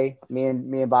good day. Me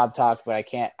and Bob talked, but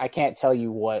I can't tell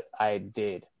you what I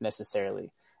did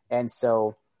necessarily." And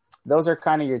so those are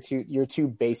kind of your two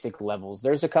basic levels.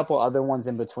 There's a couple other ones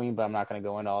in between, but I'm not going to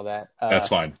go into all that. That's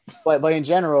fine. But in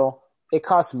general, it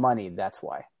costs money. That's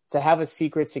why. To have a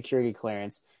secret security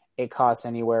clearance, it costs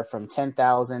anywhere from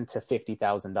 $10,000 to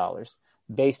 $50,000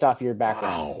 based off your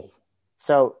background. Wow.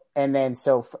 So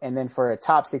for a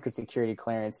top secret security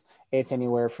clearance, it's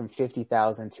anywhere from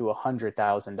 $50,000 to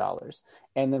 $100,000.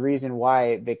 And the reason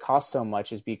why they cost so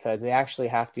much is because they actually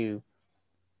have to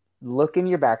look in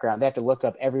your background. They have to look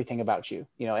up everything about you,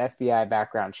 FBI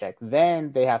background check.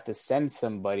 Then they have to send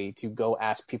somebody to go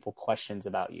ask people questions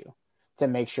about you to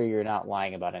make sure you're not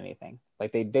lying about anything.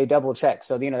 Like they double check.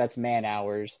 So, that's man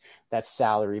hours, that's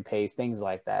salary pays, things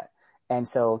like that. And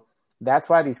so that's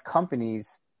why these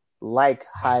companies like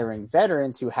hiring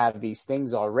veterans who have these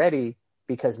things already,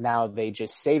 because now they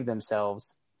just save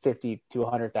themselves $50,000 to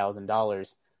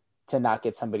 $100,000 to not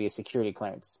get somebody a security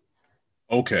clearance.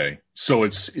 Okay. So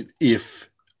if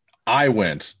I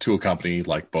went to a company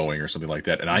like Boeing or something like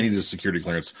that, and I needed a security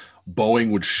clearance,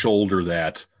 Boeing would shoulder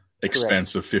that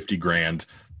expense of $50,000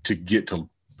 to get to,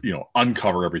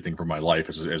 uncover everything from my life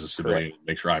as a civilian,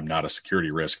 make sure I'm not a security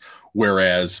risk.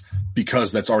 Whereas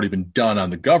because that's already been done on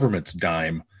the government's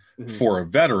dime for a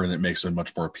veteran, it makes it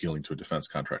much more appealing to a defense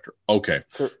contractor. Okay.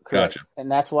 Correct. Gotcha.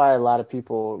 And that's why a lot of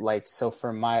people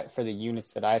for the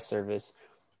units that I service,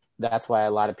 that's why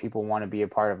a lot of people want to be a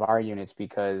part of our units,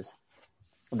 because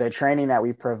the training that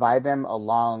we provide them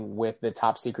along with the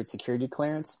top secret security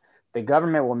clearance, the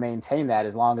government will maintain that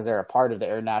as long as they're a part of the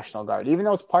Air National Guard, even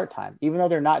though it's part-time, even though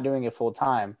they're not doing it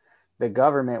full-time, the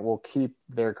government will keep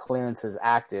their clearances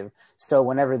active. So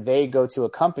whenever they go to a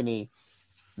company,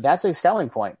 that's a selling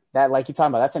point. That, like you're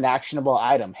talking about, that's an actionable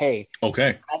item. Hey,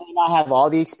 okay, I may not have all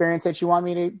the experience that you want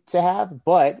me to have,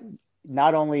 but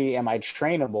not only am I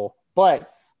trainable, but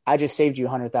I just saved you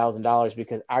 $100,000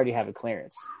 because I already have a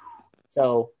clearance.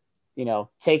 So,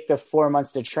 take the 4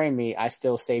 months to train me. I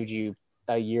still saved you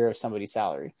a year of somebody's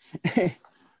salary.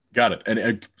 Got it.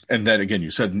 And then again,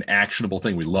 you said an actionable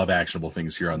thing. We love actionable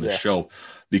things here on this show,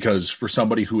 because for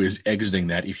somebody who is exiting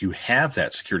that, if you have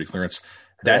that security clearance,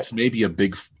 that's maybe a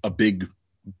big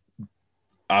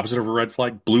opposite of a red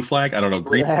flag, blue flag. I don't know,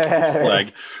 green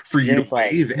flag for you to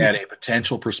wave at a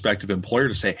potential prospective employer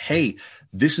to say, "Hey,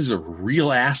 this is a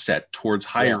real asset towards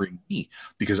hiring me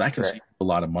because I can save a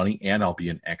lot of money and I'll be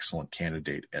an excellent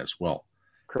candidate as well."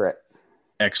 Correct.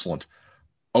 Excellent.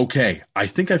 Okay. I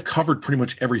think I've covered pretty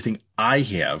much everything I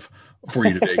have for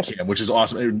you today, Cam, which is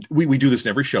awesome. And we do this in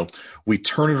every show. We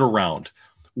turn it around.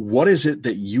 What is it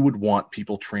that you would want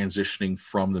people transitioning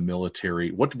from the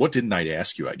military? What didn't I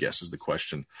ask you, I guess, is the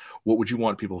question. What would you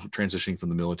want people transitioning from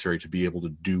the military to be able to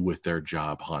do with their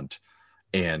job hunt?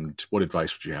 And what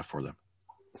advice would you have for them?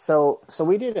 So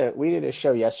we did a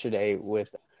show yesterday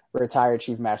with retired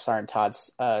Chief Master Sergeant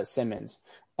Todd Simmons.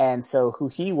 And so who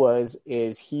he was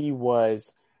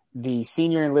the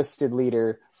senior enlisted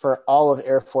leader for all of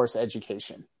Air Force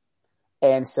education.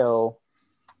 And so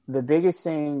the biggest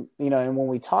thing, and when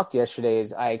we talked yesterday,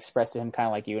 is I expressed to him, kind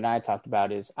of like you and I talked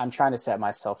about, is I'm trying to set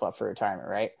myself up for retirement,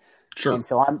 right? Sure. And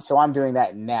so I'm doing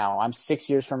that now. I'm 6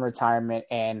 years from retirement,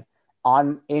 and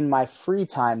in my free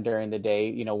time during the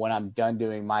day, when I'm done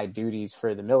doing my duties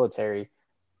for the military,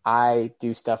 I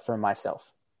do stuff for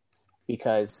myself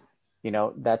because,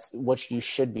 that's what you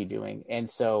should be doing. And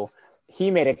so he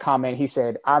made a comment. He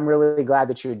said, I'm really glad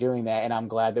that you're doing that. And I'm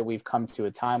glad that we've come to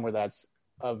a time where that's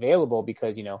available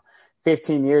because,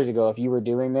 15 years ago, if you were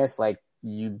doing this, like,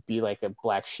 you'd be like a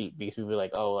black sheep because we'd be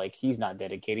like, oh, like, he's not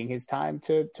dedicating his time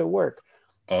to work.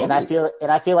 Oh. And I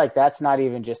feel like that's not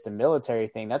even just a military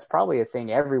thing. That's probably a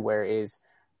thing everywhere. Is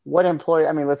what employer,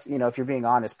 I mean, let's, if you're being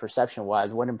honest, perception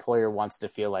wise, what employer wants to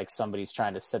feel like somebody's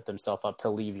trying to set themselves up to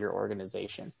leave your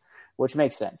organization, which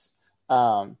makes sense.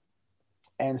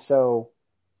 And so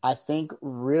I think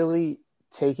really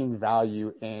taking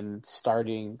value in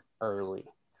starting early.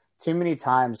 Too many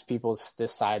times people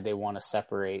decide they want to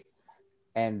separate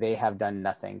and they have done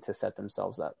nothing to set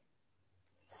themselves up.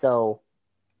 So,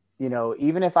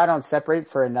 even if I don't separate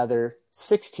for another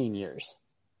 16 years,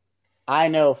 I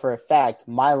know for a fact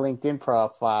my LinkedIn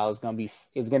profile is going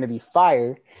to be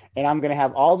fire, and I'm going to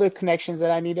have all the connections that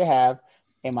I need to have,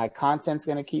 and my content's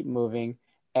going to keep moving.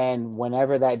 And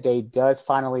whenever that day does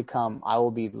finally come, I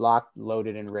will be locked,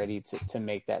 loaded, and ready to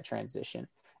make that transition.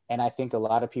 And I think a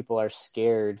lot of people are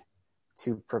scared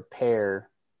to prepare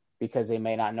because they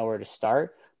may not know where to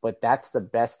start, but that's the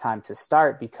best time to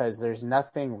start because there's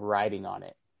nothing riding on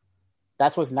it.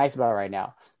 That's what's nice about it right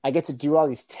now. I get to do all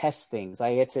these test things.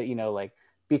 I get to,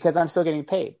 because I'm still getting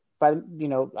paid, but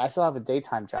I still have a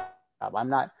daytime job. I'm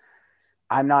not,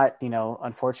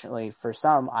 unfortunately for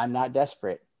some, I'm not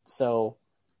desperate. So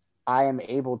I am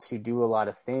able to do a lot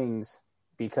of things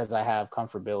because I have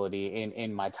comfortability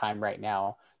in my time right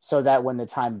now, so that when the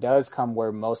time does come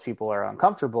where most people are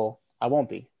uncomfortable, I won't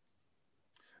be.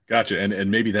 Gotcha. And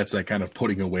maybe that's that kind of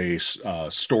putting away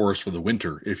stores for the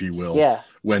winter, if you will. Yeah.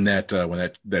 When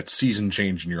that season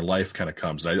change in your life kind of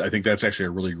comes. I think that's actually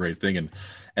a really great thing.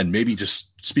 And maybe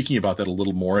just speaking about that a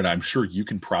little more, and I'm sure you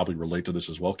can probably relate to this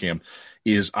as well, Cam,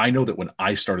 is I know that when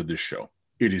I started this show,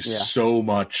 it is so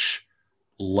much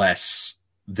less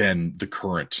than the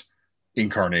current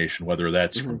incarnation, whether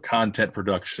that's from content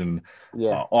production,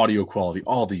 audio quality,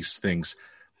 all these things.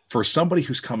 For somebody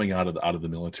who's coming out of the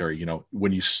military,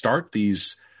 when you start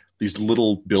these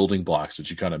little building blocks that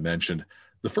you kind of mentioned,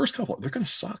 the first couple, they're going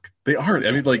to suck. They are.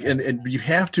 I mean, and you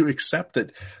have to accept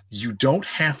that you don't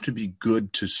have to be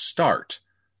good to start,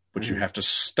 but you have to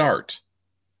start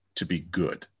to be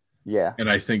good. Yeah. And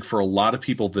I think for a lot of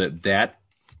people that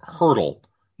hurdle,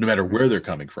 no matter where they're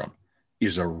coming from,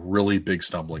 is a really big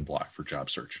stumbling block for job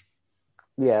search.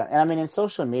 Yeah. And I mean, in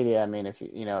social media, I mean, if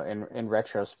in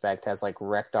retrospect has like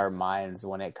wrecked our minds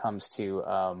when it comes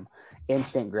to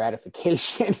instant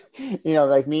gratification,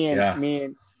 like me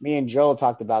and Joel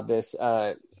talked about this.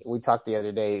 We talked the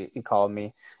other day, he called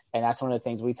me, and that's one of the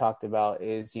things we talked about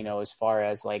is, as far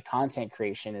as like content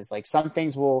creation is like some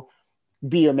things will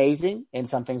be amazing and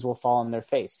some things will fall on their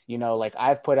face. Like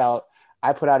I put out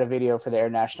a video for the Air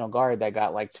National Guard that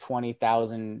got like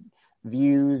 20,000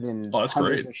 views and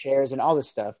hundreds of shares and all this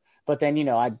stuff. But then,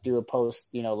 I do a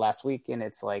post, last week and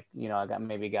it's like, I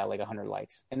got like 100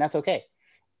 likes, and that's okay.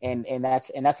 And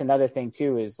that's another thing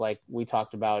too, is like we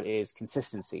talked about, is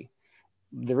consistency.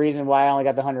 The reason why I only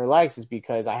got the 100 likes is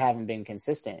because I haven't been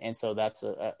consistent. And so that's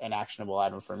an actionable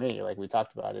item for me. Like we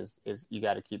talked about is you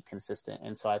got to keep consistent.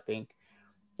 And so I think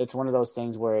it's one of those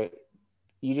things where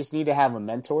you just need to have a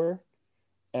mentor.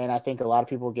 And I think a lot of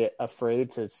people get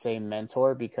afraid to say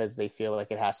mentor because they feel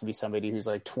like it has to be somebody who's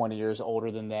like 20 years older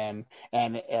than them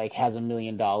and like has $1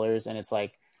 million. And it's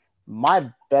like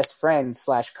my best friend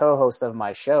 / co-host of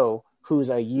my show, who's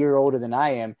a year older than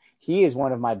I am, he is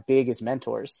one of my biggest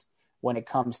mentors when it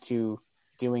comes to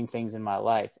doing things in my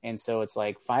life. And so it's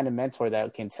like, find a mentor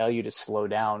that can tell you to slow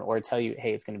down or tell you,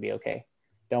 hey, it's going to be okay.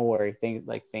 Don't worry.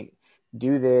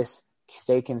 Do this,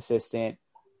 stay consistent,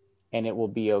 and it will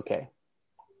be okay.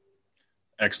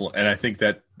 Excellent. And I think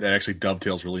that actually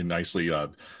dovetails really nicely. The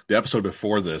episode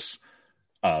before this,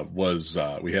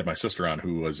 we had my sister on,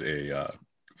 who was a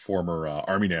former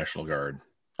Army National Guard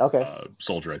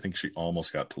soldier. I think she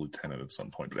almost got to lieutenant at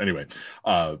some point. But anyway,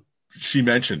 she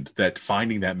mentioned that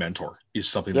finding that mentor is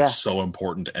something that's so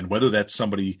important. And whether that's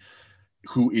somebody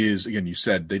who is, again, you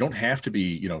said they don't have to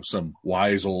be, some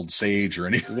wise old sage or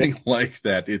anything like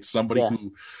that. It's somebody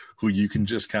who you can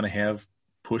just kind of have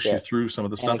push you through some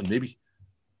of the stuff, and maybe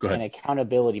go ahead. An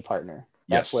accountability partner.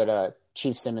 That's what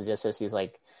Chief Simmons just says. He's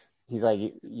like,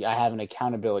 I have an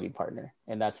accountability partner,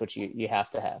 and that's what you have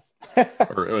to have.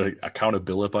 Or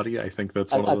accountability buddy. I think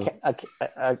that's one of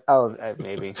the.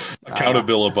 Maybe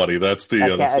accountability buddy. That's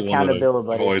the accountability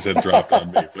buddy. Always had dropped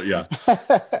on me, but yeah,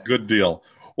 good deal.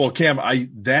 Well, Cam,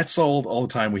 that's all the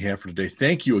time we have for today.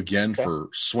 Thank you again for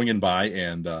swinging by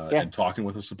and talking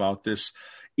with us about this.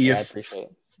 I appreciate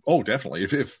it. Oh, definitely.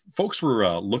 If folks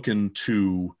were looking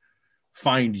to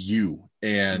find you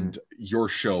and your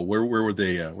show, where would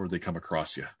they come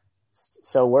across you?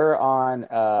 So we're on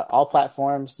all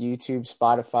platforms: YouTube,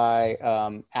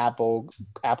 Spotify, Apple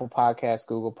Podcasts,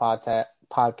 Google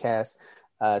Podcasts.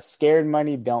 Scared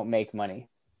Money Don't Make Money.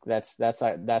 That's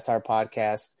our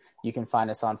podcast. You can find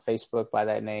us on Facebook by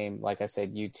that name. Like I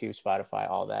said, YouTube, Spotify,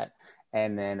 all that.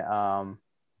 And then, and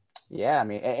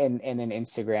then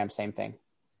Instagram, same thing.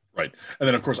 Right. And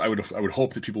then, of course, I would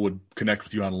hope that people would connect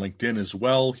with you on LinkedIn as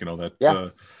well.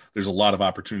 There's a lot of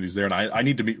opportunities there. And I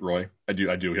need to meet Roy. I do.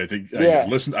 I think I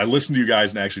listen to you guys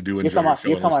and actually do enjoy your show.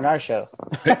 You come on our show.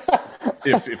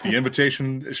 If the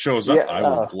invitation shows up, I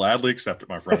will gladly accept it,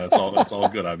 my friend. That's all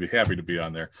good. I'd be happy to be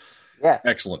on there. Yeah.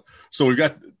 Excellent. So we've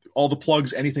got all the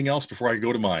plugs. Anything else before I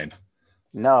go to mine?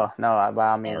 No. By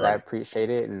all means, right. I appreciate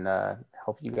it, and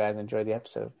hope you guys enjoy the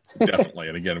episode. Definitely.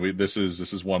 And again, this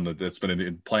is one that's been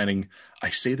in planning.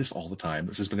 I say this all the time.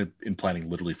 This has been in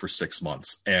planning literally for 6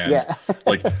 months, and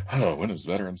when is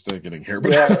Veterans Day getting here?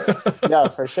 But no,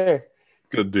 for sure.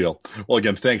 Good deal. Well,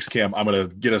 again, thanks, Cam. I'm going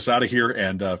to get us out of here.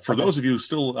 And for those of you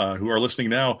still who are listening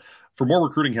now, for more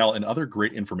Recruiting Hell and other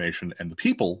great information and the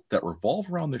people that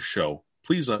revolve around this show,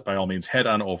 please, by all means, head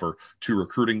on over to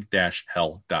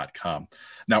recruiting-hell.com.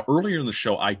 Now, earlier in the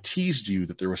show, I teased you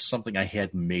that there was something I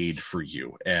had made for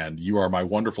you, and you are my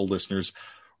wonderful listeners.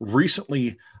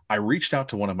 Recently, I reached out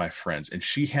to one of my friends, and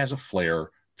she has a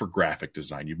flair for graphic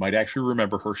design. You might actually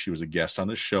remember her. She was a guest on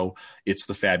this show. It's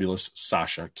the fabulous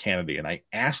Sasha Kennedy, and I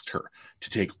asked her to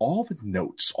take all the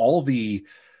notes, all the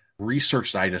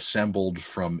research that I'd assembled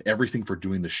from everything for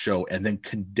doing the show, and then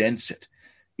condense it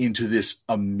into this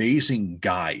amazing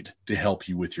guide to help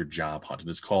you with your job hunt. And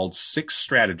it's called 6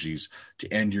 Strategies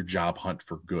to End Your Job Hunt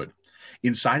for Good.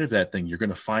 Inside of that thing, you're going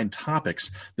to find topics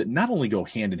that not only go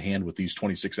hand in hand with these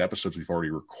 26 episodes we've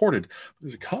already recorded, but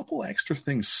there's a couple extra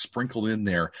things sprinkled in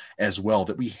there as well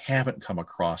that we haven't come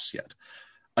across yet.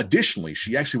 Additionally,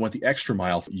 she actually went the extra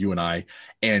mile for you and I,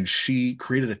 and she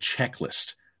created a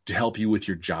checklist to help you with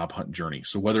your job hunt journey.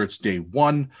 So whether it's day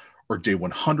 1 or day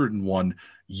 101,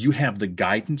 you have the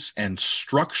guidance and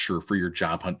structure for your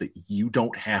job hunt that you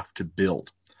don't have to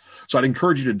build. So I'd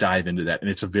encourage you to dive into that. And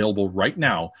it's available right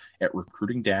now at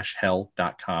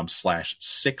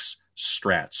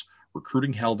recruiting-hell.com/6strats,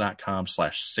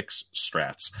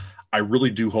 recruitinghell.com/6strats. I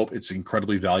really do hope it's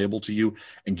incredibly valuable to you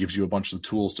and gives you a bunch of the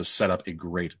tools to set up a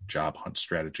great job hunt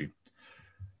strategy.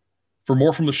 For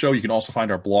more from the show, you can also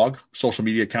find our blog, social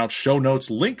media accounts, show notes,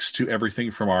 links to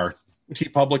everything from our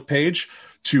TeePublic page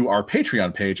to our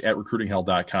Patreon page at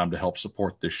recruitinghell.com to help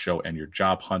support this show and your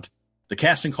job hunt. The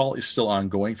casting call is still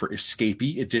ongoing for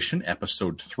Escapee Edition,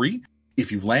 Episode 3.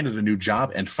 If you've landed a new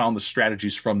job and found the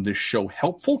strategies from this show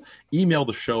helpful, email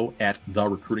the show at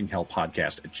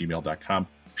therecruitinghellpodcast@gmail.com.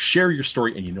 Share your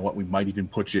story, and you know what? We might even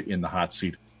put you in the hot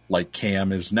seat like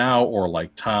Cam is now, or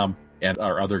like Tom and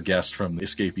our other guest from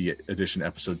Escapee Edition,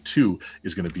 Episode 2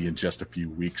 is going to be in just a few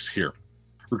weeks here.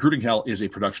 Recruiting Hell is a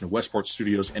production of Westport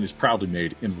Studios and is proudly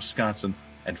made in Wisconsin.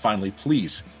 And finally,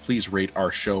 please rate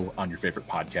our show on your favorite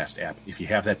podcast app. If you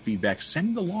have that feedback,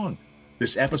 send it along.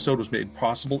 This episode was made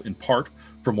possible in part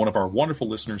from one of our wonderful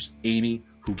listeners, Amy,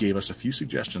 who gave us a few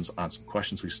suggestions on some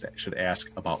questions we should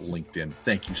ask about LinkedIn.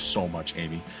 Thank you so much,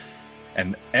 Amy.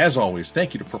 And as always,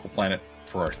 thank you to Purple Planet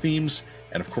for our themes,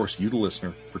 and of course, you, the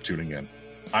listener, for tuning in.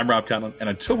 I'm Rob Conlon, and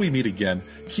until we meet again,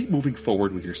 keep moving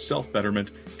forward with your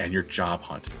self-betterment and your job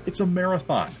hunt. It's a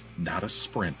marathon, not a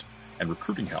sprint. And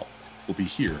Recruiting Hell will be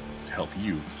here to help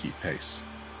you keep pace.